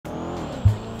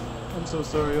I'm so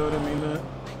sorry, yo, I didn't mean that.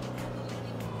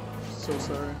 So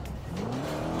sorry.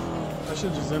 I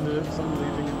should just end it because I'm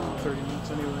leaving in 30 minutes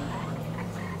anyway.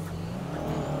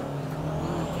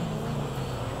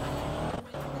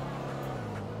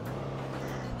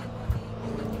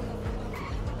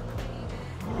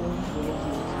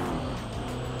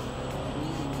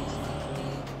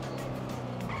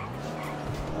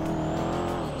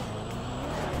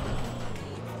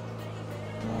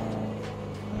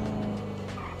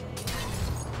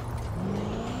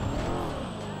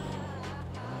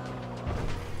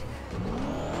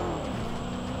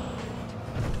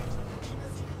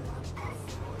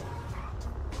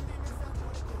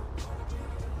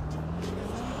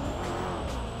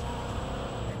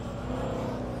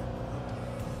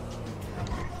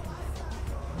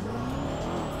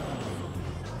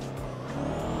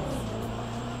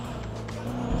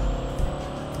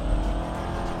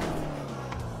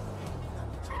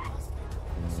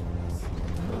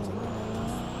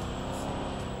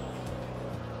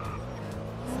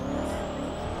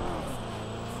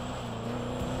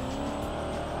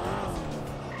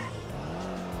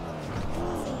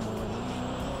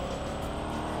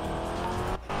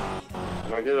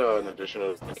 Can I get an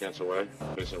additional cancel away,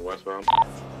 facing westbound?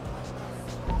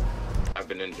 I've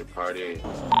been in your party.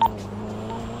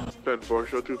 10-4,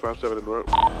 show 257 in the road.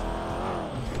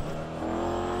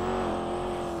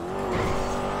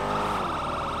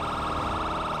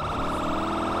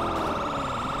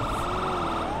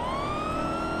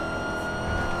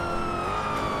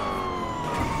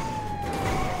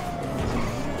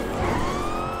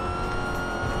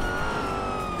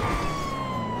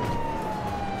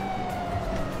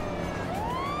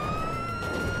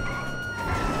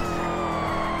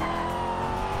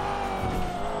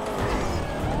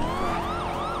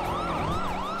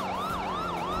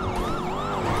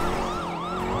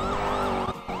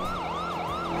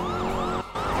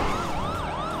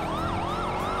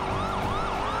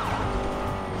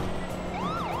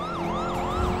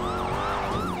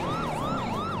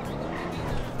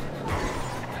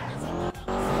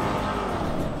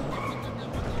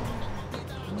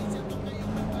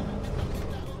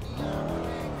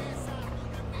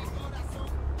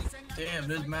 Damn,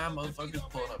 there's mad motherfuckers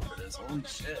pulling up for this. Holy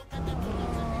shit.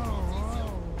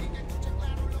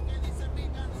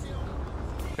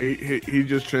 He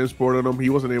just transported him. He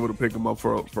wasn't able to pick him up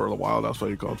for a while. That's why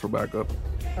he called for backup.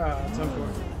 10-4.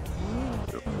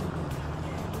 Yep.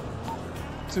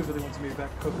 See if they want to meet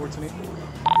back. Code 14.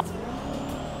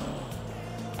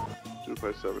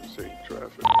 257, seeing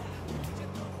traffic.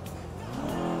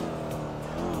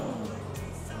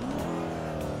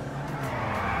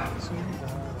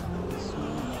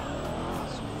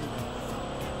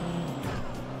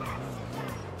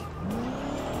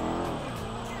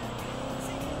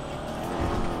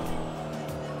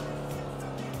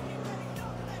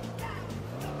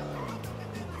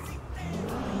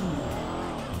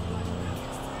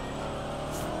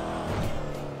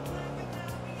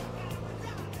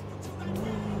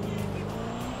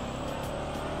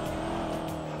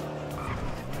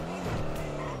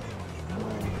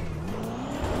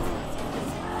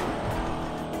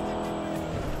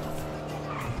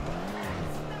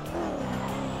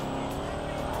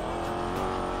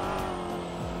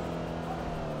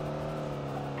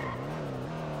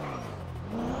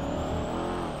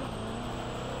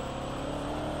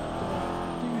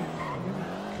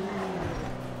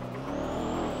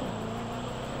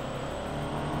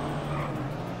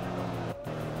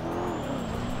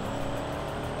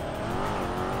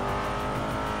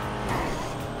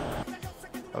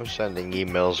 I'm sending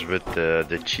emails with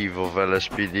the chief of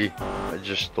LSPD. I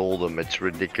just told him it's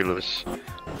ridiculous.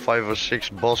 5 or 6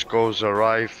 Boscos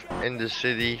arrive in the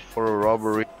city for a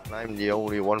robbery. I'm the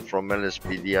only one from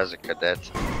LSPD as a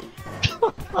cadet.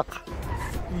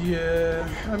 Yeah,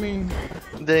 I mean...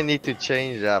 They need to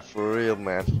change that for real,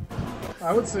 man.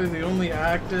 I would say the only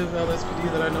active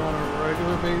LSPD that I know on a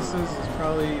regular basis is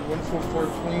probably 144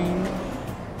 Queen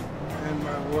and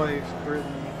my wife,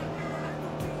 Brittany.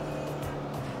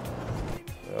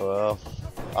 Well,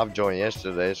 I've joined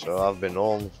yesterday, so I've been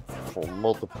on for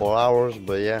multiple hours,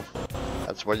 but yeah,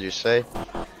 that's what you say.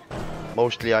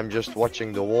 Mostly I'm just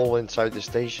watching the wall inside the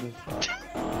station. Yeah,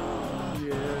 I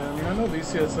mean, I know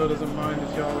BCSO doesn't mind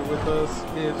if y'all are with us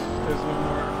if there's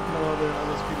no other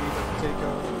LSPD that can take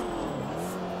out.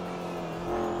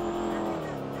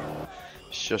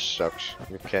 It just sucks.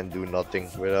 You can't do nothing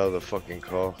without a fucking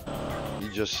car. You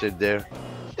just sit there,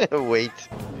 wait.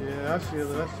 Yeah, I feel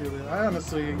it, I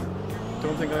honestly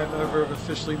don't think I've ever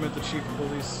officially met the chief of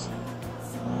police.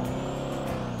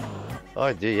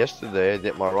 I did yesterday. I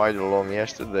did my ride along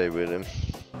yesterday with him.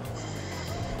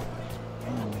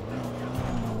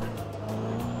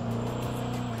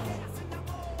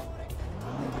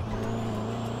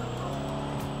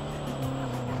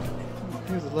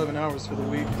 He has 11 hours for the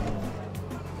week.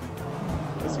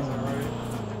 Guess he's alright.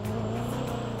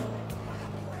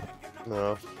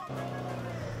 No.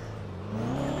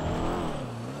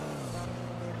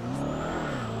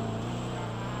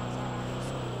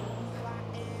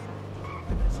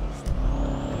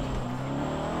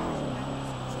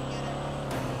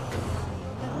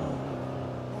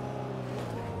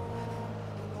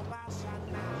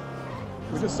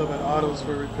 We just sub at autos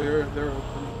for repair if they're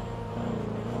open.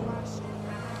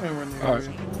 And we're in the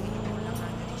area.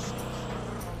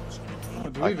 Oh,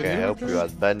 do we I even can need help you repair?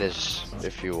 at Benny's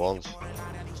if you want.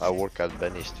 I work at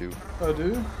Benny's too. Oh, do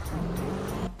you?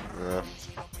 Yeah.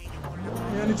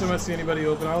 Yeah, anytime I see anybody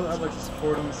open, I'd like to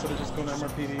support them instead of just going to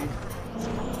MRPD. So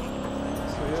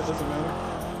yeah, it doesn't matter.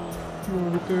 You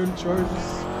want to repair the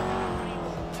charges?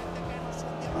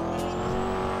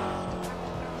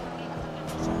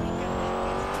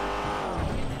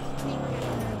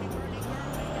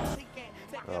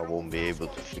 I won't be able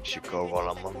to fix your car while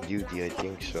I'm on duty, I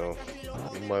think, so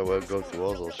you might well go to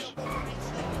others.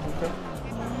 Okay.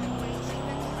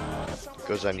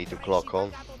 Because I need to clock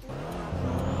on. So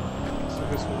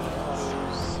I guess we'll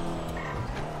autos.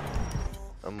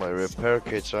 And my repair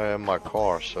kits are in my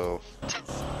car, so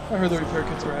I heard the repair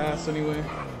kits are ass anyway.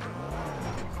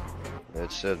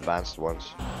 it's the advanced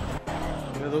ones.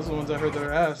 Yeah, those are the ones I heard that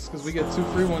are ass, because we get 2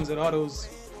 free ones at autos.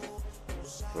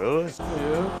 Really?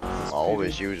 Yeah. I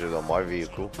always use it on my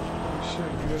vehicle. Shit,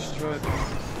 you guys should try it.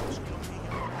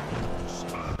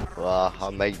 Well, I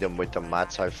make them with the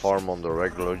mats I farm on the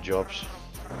regular jobs.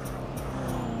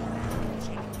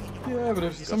 Yeah, but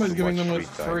if Got somebody's so giving much them with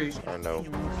free free, time. I know.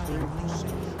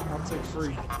 I'll take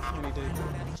free any day.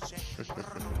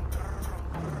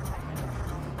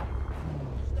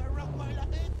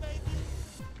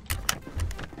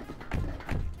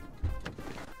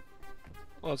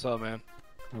 What's up, man?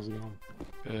 How's it going?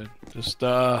 Good. Just,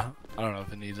 I don't know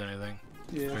if it needs anything.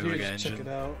 Yeah, if Maybe you like just check engine.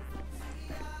 it out.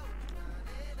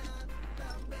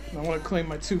 I want to claim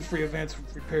my 2 free advanced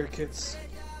repair kits.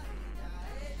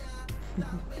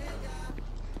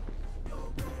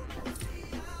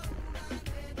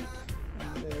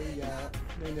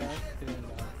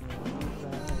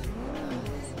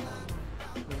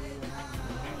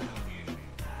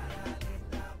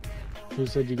 Who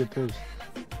said you get those?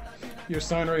 Your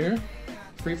sign right here.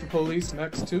 Free for police,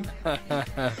 next to.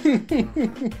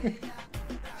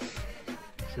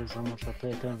 Shows how much I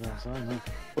pay attention to that sign, huh?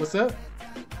 What's that?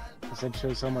 I said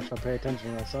shows how much I pay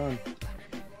attention to that sign.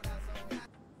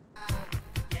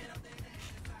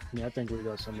 Yeah, I think we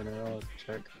got something there. I'll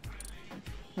check.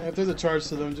 Yeah, if there's a charge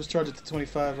to them, just charge it to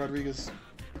 25, Rodriguez.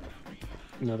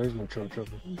 No, there's no charge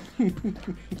trouble.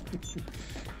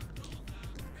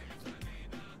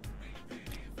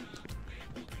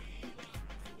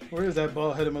 Where is that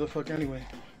bald-headed motherfucker anyway?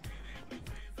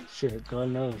 Shit, God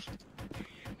knows.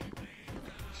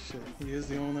 Shit, he is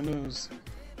the one that knows.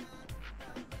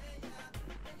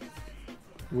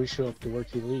 We show up to work,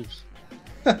 he leaves.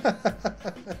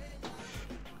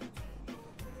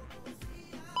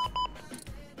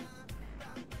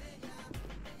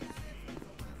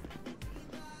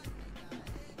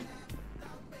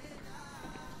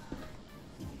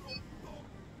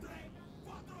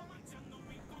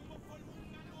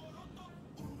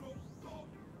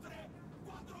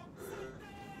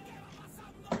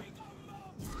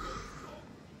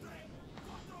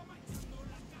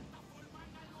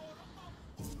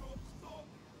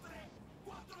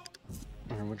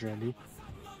 Alright, what's your ID?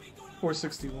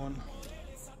 461.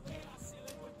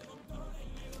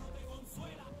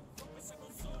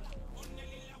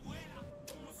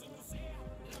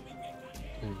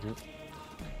 There you go.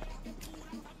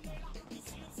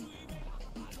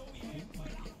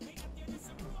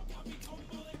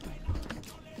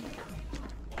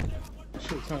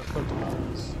 Shit, kind of fucked up.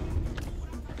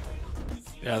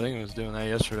 Yeah, I think it was doing that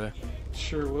yesterday.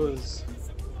 Sure was.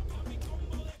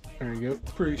 There you go.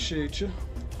 Appreciate you.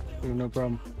 No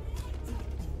problem.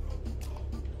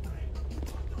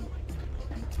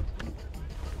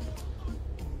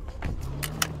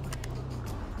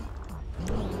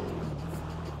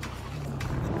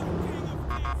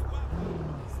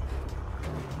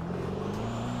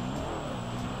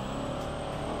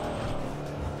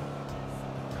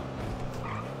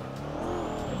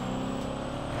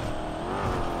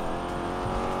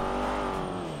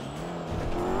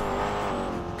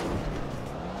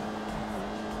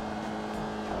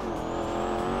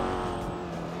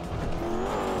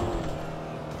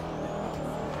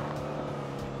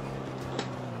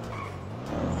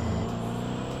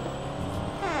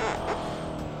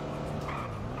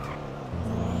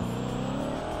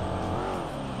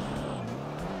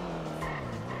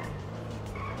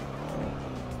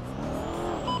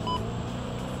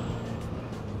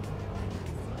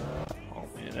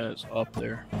 And it's up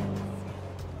there.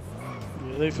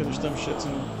 Yeah, they finished them shits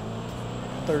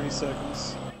in 30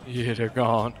 seconds. Yeah, they're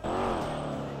gone.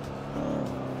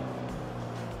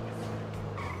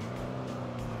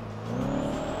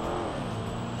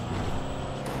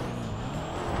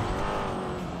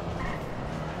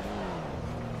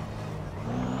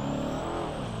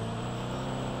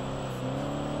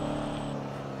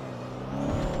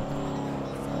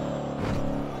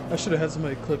 I should have had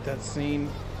somebody clip that scene.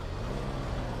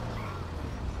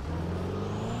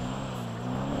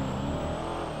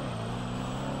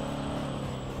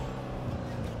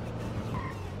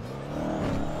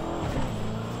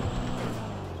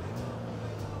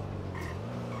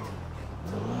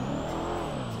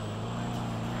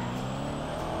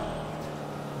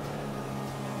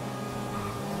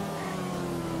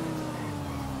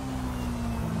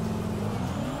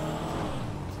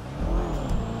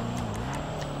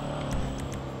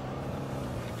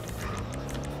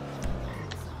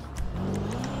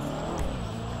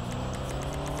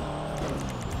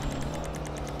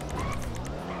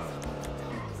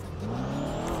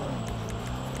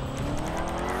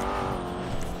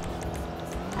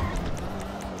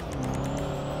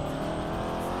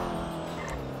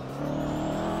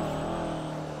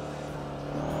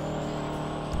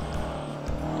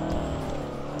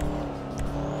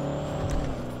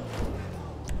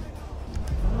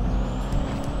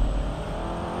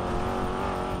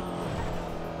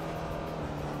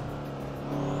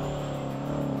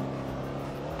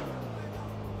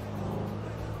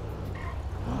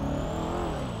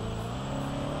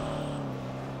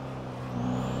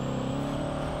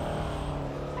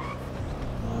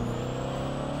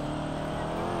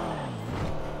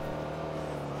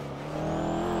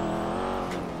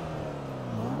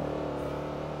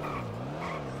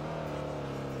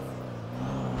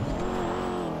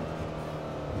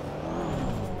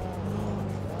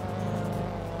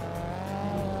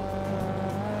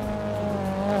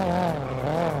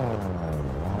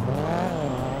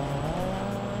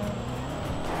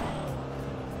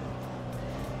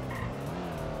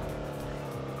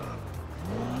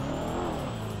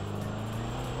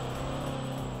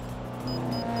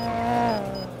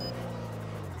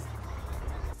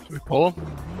 Should we pull him?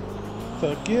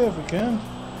 Fuck yeah, if we can.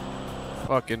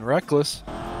 Fucking reckless.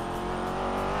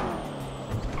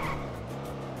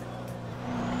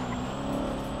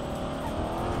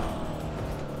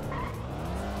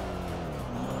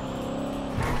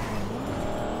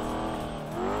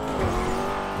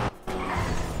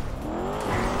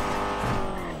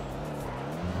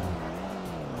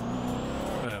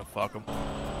 Fuck him.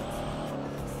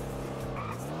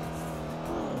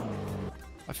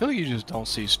 I feel like you just don't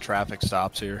see traffic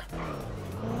stops here.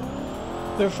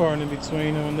 They're far and in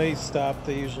between, and when they stop,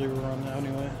 they usually run out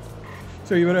anyway.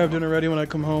 So you better have dinner ready when I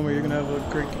come home, or you're gonna have a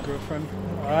great girlfriend.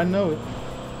 I know it.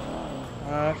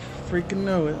 I freaking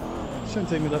know it. Shouldn't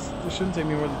take me less. It shouldn't take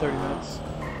me more than 30 minutes.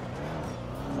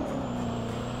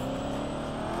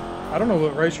 I don't know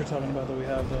what race you're talking about that we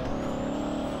have though.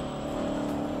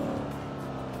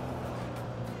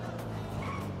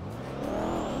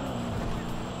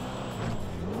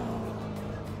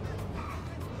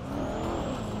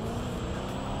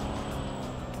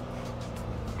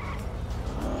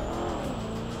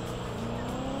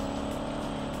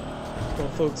 Well,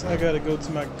 folks, I gotta go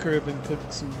to my crib and cook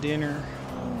some dinner.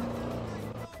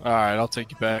 Alright, I'll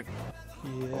take you back.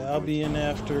 Yeah, I'll be in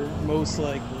after, most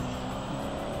likely.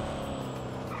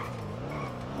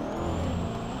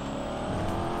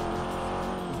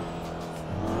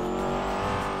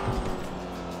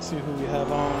 See who we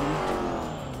have on.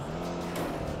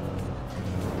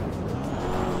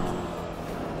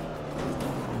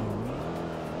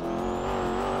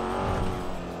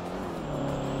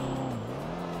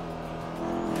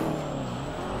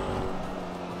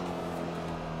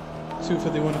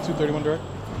 $251 to $231 direct.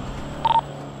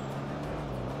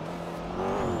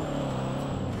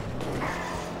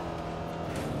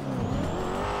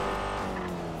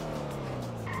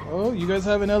 Oh, you guys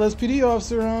have an LSPD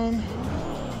officer on.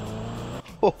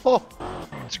 Oh,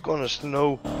 it's gonna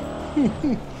snow. You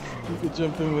could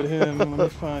jump in with him. Let me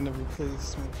find a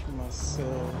replacement for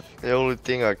myself. The only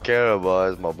thing I care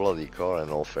about is my bloody car, in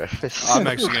all fairness. I'm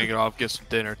actually gonna get off, get some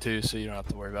dinner too, so you don't have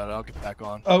to worry about it. I'll get back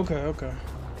on. Okay, okay.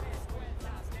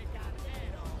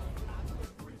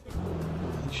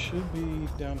 He should be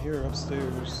down here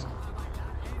upstairs.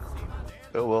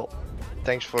 Oh well.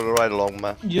 Thanks for the ride along,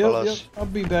 man. Yep. I'll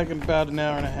be back in about an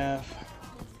hour and a half.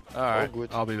 Alright, good.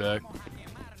 I'll be back.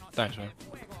 Thanks, man.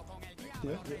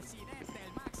 Yep.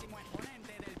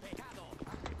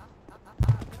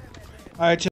 Alright,